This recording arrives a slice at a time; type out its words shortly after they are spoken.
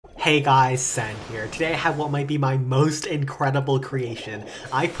Hey guys, Sen here. Today I have what might be my most incredible creation.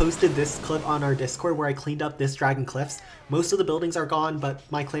 I posted this clip on our Discord where I cleaned up this Dragon Cliffs. Most of the buildings are gone, but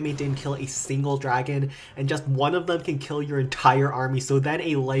my claymate didn't kill a single dragon, and just one of them can kill your entire army. So then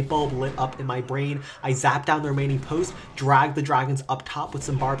a light bulb lit up in my brain. I zapped down the remaining posts, dragged the dragons up top with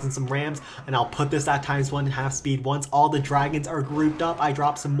some barbs and some rams, and I'll put this at ×1.5 speed. Once all the dragons are grouped up, I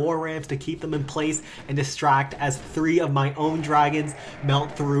drop some more rams to keep them in place and distract as 3 of my own dragons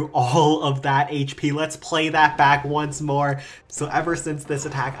melt through all of that HP. Let's play that back once more. So ever since this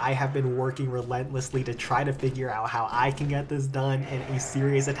attack, I have been working relentlessly to try to figure out how I can get this done in a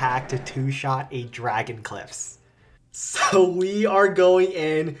serious attack to 2-shot a Dragon Cliffs. So we are going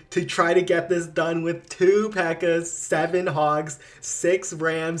in to try to get this done with 2 P.E.K.K.A.s, 7 Hogs, 6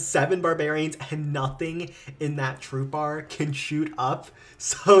 Rams, 7 Barbarians, and nothing in that troop bar can shoot up.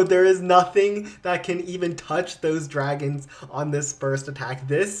 So there is nothing that can even touch those dragons on this first attack.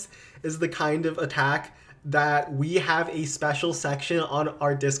 This is the kind of attack that we have a special section on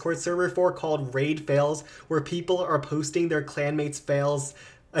our Discord server for called Raid Fails, where people are posting their clanmates' fails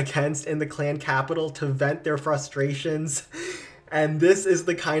against in the clan capital to vent their frustrations. And this is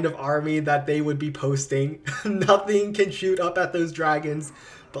the kind of army that they would be posting. Nothing can shoot up at those dragons,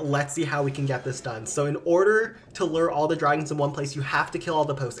 but let's see how we can get this done. So in order to lure all the dragons in one place, you have to kill all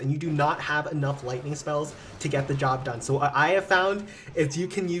the posts, and you do not have enough lightning spells to get the job done. So what I have found is you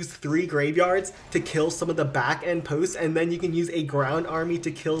can use 3 graveyards to kill some of the back end posts, and then you can use a ground army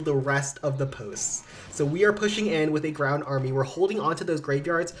to kill the rest of the posts. So we are pushing in with a ground army. We're holding onto those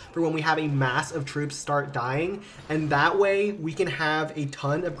graveyards for when we have a mass of troops start dying, and that way we can have a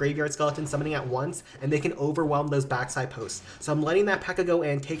ton of graveyard skeletons summoning at once, and they can overwhelm those backside posts. So I'm letting that P.E.K.K.A. go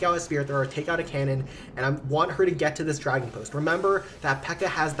in, take out a spear thrower, take out a cannon, and I want her to get to this dragon post. Remember that P.E.K.K.A.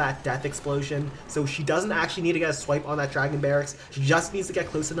 has that death explosion, so she doesn't actually need to get a swipe on that dragon barracks. She just needs to get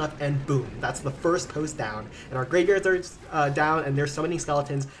close enough, and boom, that's the first post down. And our graveyards are down, and they're summoning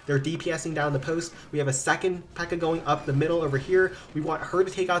skeletons. They're DPSing down the post. We have a second P.E.K.K.A. going up the middle over here. We want her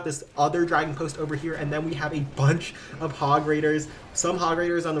to take out this other dragon post over here, and then we have a bunch of Hog Raiders. Some Hog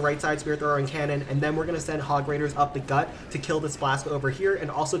Raiders on the right side, Spear Thrower and Cannon, and then we're going to send Hog Raiders up the gut to kill this Blasko over here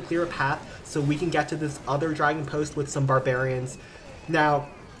and also clear a path so we can get to this other dragon post with some Barbarians. Now,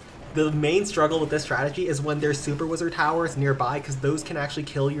 the main struggle with this strategy is when there's Super Wizard Towers nearby, because those can actually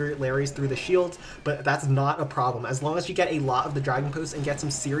kill your Larrys through the shields, but that's not a problem. As long as you get a lot of the Dragon Posts and get some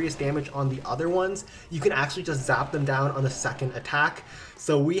serious damage on the other ones, you can actually just zap them down on the second attack.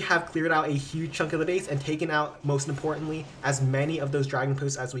 So we have cleared out a huge chunk of the base and taken out, most importantly, as many of those Dragon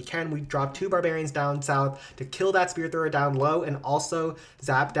Posts as we can. We dropped 2 Barbarians down south to kill that Spear Thrower down low and also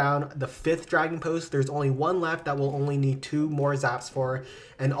zap down the 5th Dragon Post. There's only 1 left that we'll only need 2 more zaps for.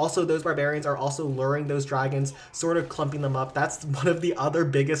 And also those Barbarians are also luring those dragons, sort of clumping them up. That's one of the other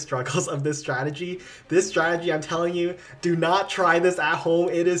biggest struggles of this strategy. This strategy, I'm telling you, do not try this at home.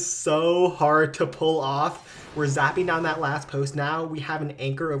 It is so hard to pull off. We're zapping down that last post. Now we have an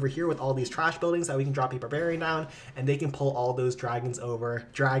anchor over here with all these trash buildings that we can drop a Barbarian down, and they can pull all those dragons over.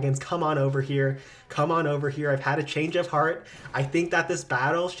 Dragons, come on over here. Come on over here. I've had a change of heart. I think that this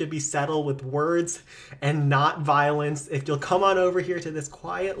battle should be settled with words and not violence. If you'll come on over here to this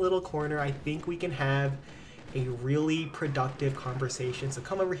quiet little corner, I think we can have a really productive conversation. So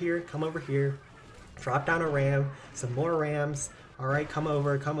come over here, drop down a ram, some more rams. All right, come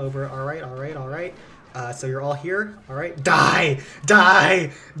over. All right. So you're all here. All right, die.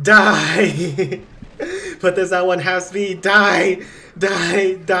 Put this at 1/2 speed.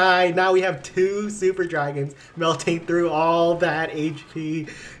 Die. Now we have 2 super dragons melting through all that HP.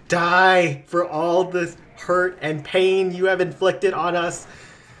 Die for all the hurt and pain you have inflicted on us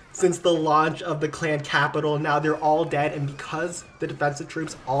since the launch of the clan capital. Now they're all dead, and because the defensive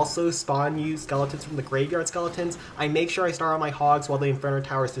troops also spawn you skeletons from the graveyard skeletons, I make sure I start on my Hogs while the Inferno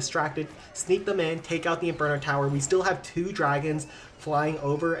Tower is distracted, sneak them in, take out the Inferno Tower. We still have 2 dragons flying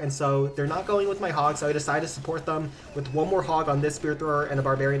over, and so they're not going with my Hogs, so I decided to support them with 1 more Hog on this Spear Thrower and a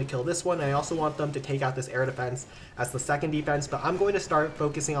Barbarian to kill this one. I also want them to take out this air defense as the second defense, but I'm going to start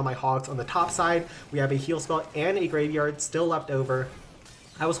focusing on my Hogs on the top side. We have a heal spell and a graveyard still left over.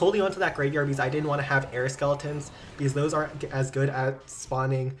 I was holding on to that graveyard because I didn't want to have air skeletons, because those aren't as good at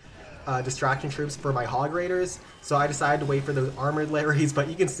spawning distraction troops for my hog raiders, so I decided to wait for those armored Larrys, but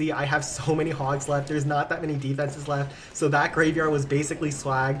you can see I have so many hogs left. There's not that many defenses left, so that graveyard was basically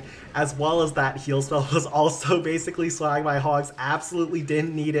swagged, as well as that heal spell was also basically swagged. My hogs absolutely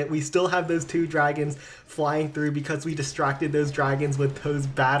didn't need it. We still have those 2 dragons flying through because we distracted those dragons with those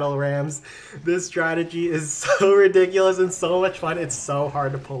battle rams. This strategy is so ridiculous and so much fun. It's so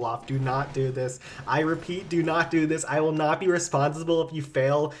hard to pull off. Do not do this. I repeat, do not do this. I will not be responsible if you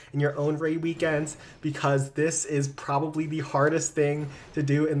fail in your own raid weekends, because this is probably the hardest thing to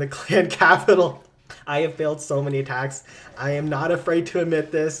do in the clan capital. I have failed so many attacks. I am not afraid to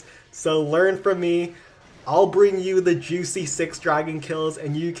admit this, so learn from me. I'll bring you the juicy 6 dragon kills,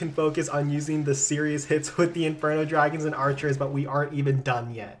 and you can focus on using the serious hits with the Inferno Dragons and Archers, but we aren't even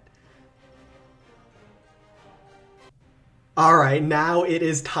done yet. Alright, now it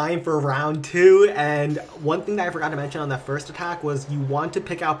is time for round 2, and one thing that I forgot to mention on that first attack was you want to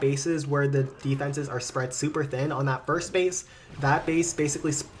pick out bases where the defenses are spread super thin. On that first base, that base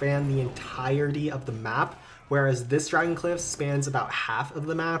basically spanned the entirety of the map, whereas this Dragon Cliff spans about half of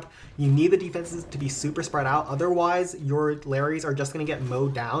the map. You need the defenses to be super spread out, otherwise your Larrys are just going to get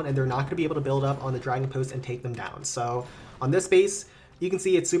mowed down and they're not going to be able to build up on the Dragon Post and take them down. So on this base, you can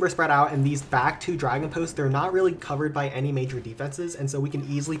see it's super spread out, and these back 2 Dragon Posts, they're not really covered by any major defenses, and so we can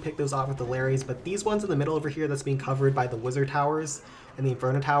easily pick those off with the Larrys, but these ones in the middle over here that's being covered by the Wizard Towers and the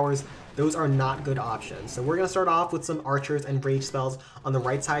Inferno Towers, those are not good options. So we're going to start off with some Archers and Rage spells on the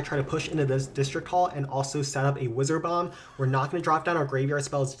right side, try to push into this District Hall, and also set up a Wizard Bomb. We're not going to drop down our graveyard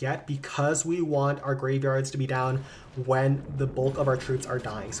spells yet because we want our graveyards to be down when the bulk of our troops are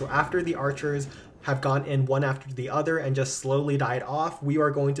dying. So after the Archers have gone in one after the other and just slowly died off, we are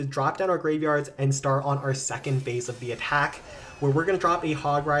going to drop down our graveyards and start on our second phase of the attack, where we're going to drop a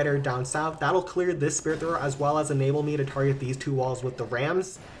Hog Rider down south. That'll clear this Spirit Thrower as well as enable me to target these 2 walls with the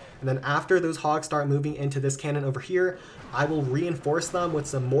Rams. And then after those hogs start moving into this cannon over here, I will reinforce them with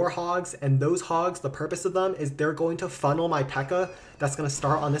some more hogs, and those hogs, the purpose of them is they're going to funnel my P.E.K.K.A. that's going to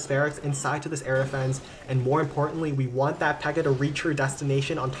start on this barracks inside to this air defense, and more importantly, we want that P.E.K.K.A. to reach her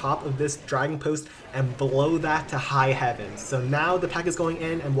destination on top of this Dragon Post and blow that to high heavens. So now the P.E.K.K.A. is going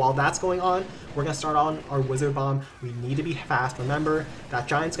in, and while that's going on, we're going to start on our Wizard Bomb. We need to be fast. Remember, that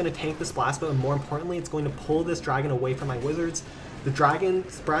Giant's going to tank this blast bow, and more importantly, it's going to pull this Dragon away from my Wizards. The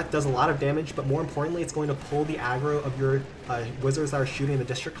Dragon's Breath does a lot of damage, but more importantly, it's going to pull the aggro of your wizards that are shooting the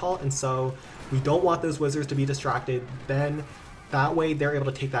District Hall, and so we don't want those wizards to be distracted. Then that way they're able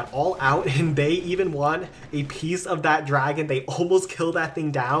to take that all out, and they even want a piece of that dragon. They almost kill that thing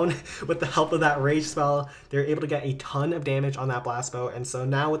down with the help of that Rage spell. They're able to get a ton of damage on that blast bow, and so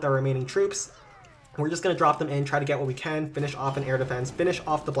now with our remaining troops, we're just going to drop them in, try to get what we can, finish off an air defense, finish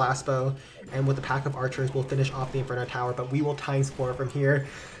off the blast bow, and with the pack of archers, we'll finish off the Inferno Tower, but we will ×4 from here,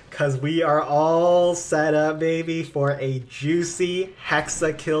 because we are all set up, baby, for a juicy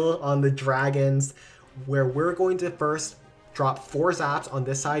Hexa kill on the dragons, where we're going to first drop 4 zaps on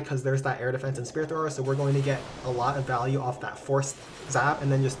this side, because there's that air defense and Spirit Thrower, so we're going to get a lot of value off that 4th zap,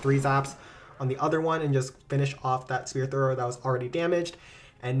 and then just 3 zaps on the other one, and just finish off that Spirit Thrower that was already damaged.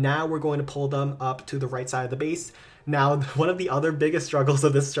 And now we're going to pull them up to the right side of the base. Now, one of the other biggest struggles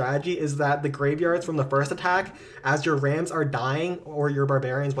of this strategy is that the graveyards from the first attack, as your Rams are dying, or your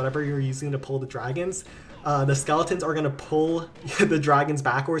Barbarians, whatever you're using to pull the dragons, the skeletons are going to pull the dragons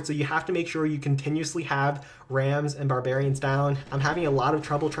backwards, so you have to make sure you continuously have Rams and Barbarians down. I'm having a lot of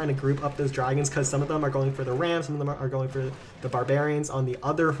trouble trying to group up those dragons because some of them are going for the Rams, some of them are going for the Barbarians on the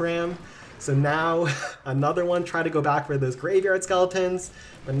other Ram. So now another one, try to go back for those graveyard skeletons,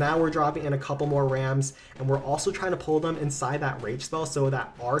 but now we're dropping in a couple more Rams, and we're also trying to pull them inside that Rage spell so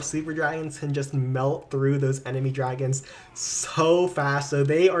that our Super Dragons can just melt through those enemy dragons so fast. So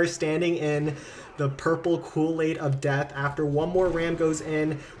they are standing in the purple Kool-Aid of death. After one more Ram goes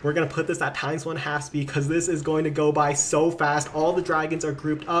in, we're going to put this at ×1/2 speed because this is going to go by so fast. All the dragons are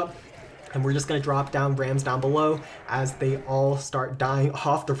grouped up, and we're just going to drop down Rams down below as they all start dying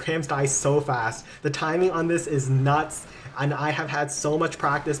off. The Rams die so fast. The timing on this is nuts, and I have had so much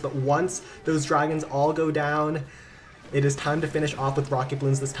practice, but once those dragons all go down, it is time to finish off with rocket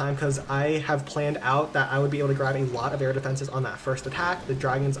balloons this time, because I have planned out that I would be able to grab a lot of air defenses on that first attack. The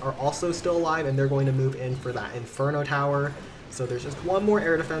dragons are also still alive, and they're going to move in for that Inferno Tower. So there's just one more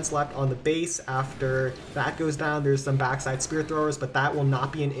air defense left on the base. After that goes down, there's some backside Spirit Throwers, but that will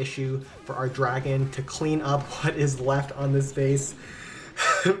not be an issue for our dragon to clean up what is left on this base.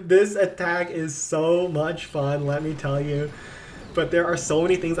 This attack is so much fun, let me tell you. But there are so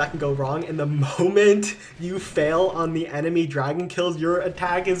many things that can go wrong, and the moment you fail on the enemy dragon kills, your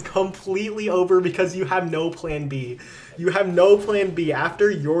attack is completely over because you have no plan B. You have no plan B.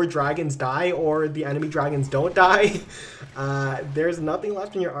 After your dragons die or the enemy dragons don't die, there's nothing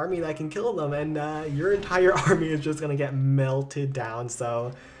left in your army that can kill them, and your entire army is just going to get melted down,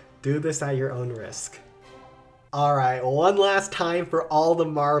 so do this at your own risk. Alright, one last time for all the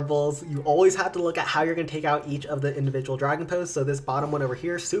marbles. You always have to look at how you're going to take out each of the individual dragon posts. So this bottom one over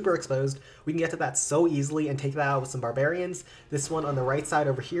here, super exposed. We can get to that so easily and take that out with some barbarians. This one on the right side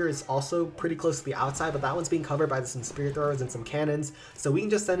over here is also pretty close to the outside, but that one's being covered by some spear throwers and some cannons. So we can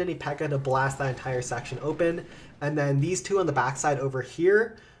just send any P.E.K.K.A to blast that entire section open. And then these two on the backside over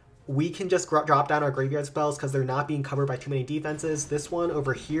here, we can just drop down our graveyard spells because they're not being covered by too many defenses. This one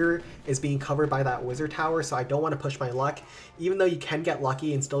over here is being covered by that wizard tower, so I don't want to push my luck. Even though you can get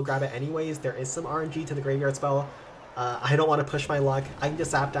lucky and still grab it anyways, there is some RNG to the graveyard spell. I don't want to push my luck. I can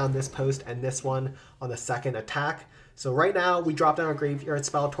just zap down this post and this one on the second attack. So right now, we drop down our graveyard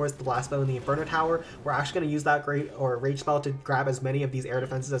spell towards the blast bow and the Inferno Tower. We're actually going to use that rage spell to grab as many of these air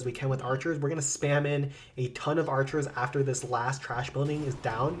defenses as we can with archers. We're going to spam in a ton of archers after this last trash building is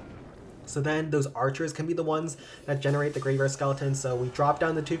down. So then those archers can be the ones that generate the graveyard skeletons. So we drop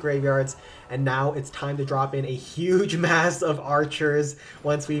down the two graveyards, and now it's time to drop in a huge mass of archers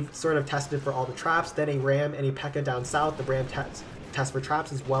once we've sort of tested for all the traps. Then a ram and a P.E.K.K.A down south. The ram test for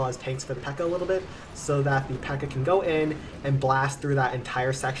traps as well as tanks for the P.E.K.K.A a little bit so that the P.E.K.K.A can go in and blast through that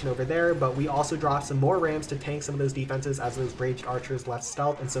entire section over there. But we also drop some more rams to tank some of those defenses as those raged archers left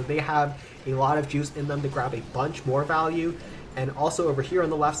stealth, and so they have a lot of juice in them to grab a bunch more value. And also over here on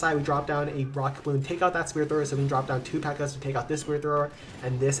the left side, we drop down a rocket balloon, take out that spear thrower, so we can drop down two P.E.K.K.As to take out this spear thrower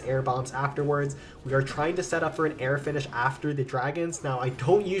and this air bombs afterwards. We are trying to set up for an air finish after the dragons. Now, I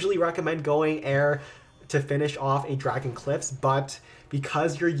don't usually recommend going air to finish off a Dragon Cliffs, but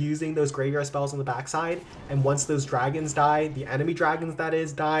because you're using those graveyard spells on the backside, and once those dragons die, the enemy dragons that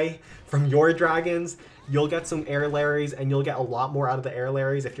is, die from your dragons, you'll get some air Larrys, and you'll get a lot more out of the air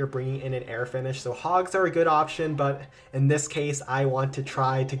Larrys if you're bringing in an air finish. So hogs are a good option, but in this case, I want to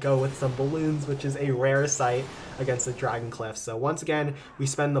try to go with some balloons, which is a rare sight against the Dragon Cliffs. So once again, we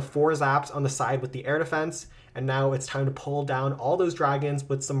spend the 4 zaps on the side with the air defense, and now it's time to pull down all those dragons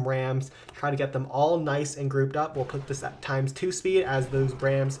with some rams, try to get them all nice and grouped up. We'll put this at ×2 speed as those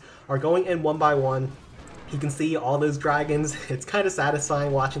rams are going in one by one. You can see all those dragons. It's kind of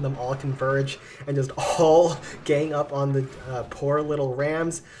satisfying watching them all converge and just all gang up on the poor little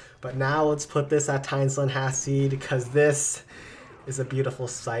rams. But now let's put this at ×1/2 speed because this is a beautiful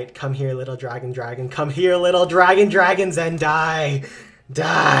sight. Come here, little dragon. Come here, little dragons, and die.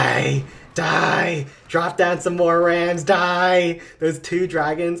 Die. Die! Drop down some more rams, die! Those 2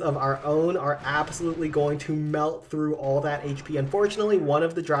 dragons of our own are absolutely going to melt through all that HP. Unfortunately, one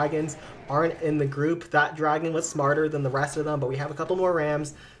of the dragons aren't in the group. That dragon was smarter than the rest of them, but we have a couple more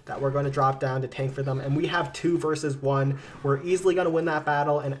rams that we're going to drop down to tank for them, and we have 2 versus 1. We're easily going to win that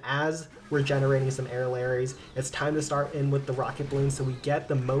battle, and as we're generating some air Larrys, it's time to start in with the rocket balloons so we get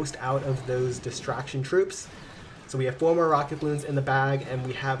the most out of those distraction troops. So we have 4 more rocket balloons in the bag, and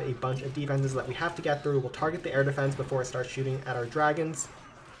we have a bunch of defenses that we have to get through. We'll target the air defense before it starts shooting at our dragons,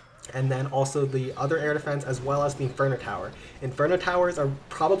 and then also the other air defense as well as the Inferno Tower. Inferno Towers are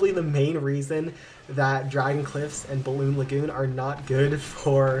probably the main reason that Dragon Cliffs and Balloon Lagoon are not good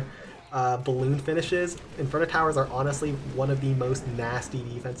for balloon finishes. Inferno Towers are honestly one of the most nasty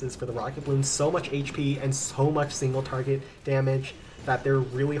defenses for the rocket balloons. So much HP and so much single target damage that they're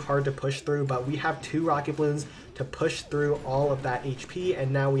really hard to push through, but we have 2 rocket balloons to push through all of that HP,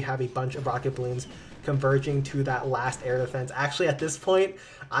 and now we have a bunch of rocket balloons converging to that last air defense. Actually, at this point,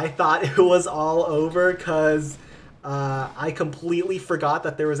 I thought it was all over because I completely forgot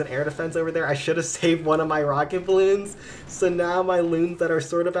that there was an air defense over there. I should have saved one of my rocket balloons. So now my loons that are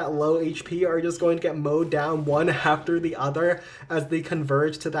sort of at low HP are just going to get mowed down one after the other as they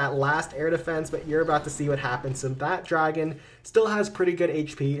converge to that last air defense, but you're about to see what happens. So that dragon still has pretty good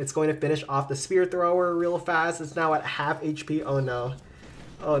HP. It's going to finish off the spear thrower real fast. It's now at half HP. Oh no.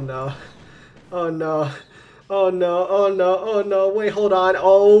 Oh no. Oh no. Oh no, oh no, oh no, wait, hold on.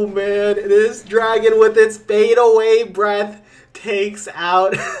 Oh man, this dragon with its fade away breath takes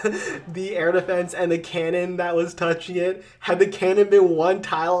out the air defense and the cannon that was touching it. Had the cannon been 1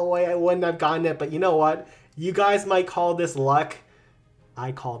 tile away, I wouldn't have gotten it, but you know what? You guys might call this luck.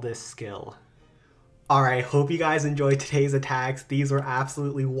 I call this skill. Alright, hope you guys enjoyed today's attacks. These were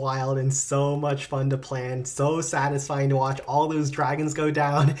absolutely wild and so much fun to plan. So satisfying to watch all those dragons go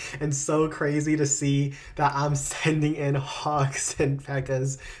down, and so crazy to see that I'm sending in hogs and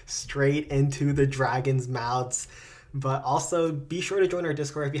P.E.K.K.As straight into the dragons' mouths. But also be sure to join our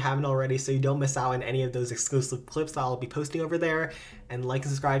Discord if you haven't already so you don't miss out on any of those exclusive clips that I'll be posting over there. And like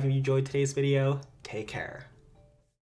and subscribe if you enjoyed today's video. Take care.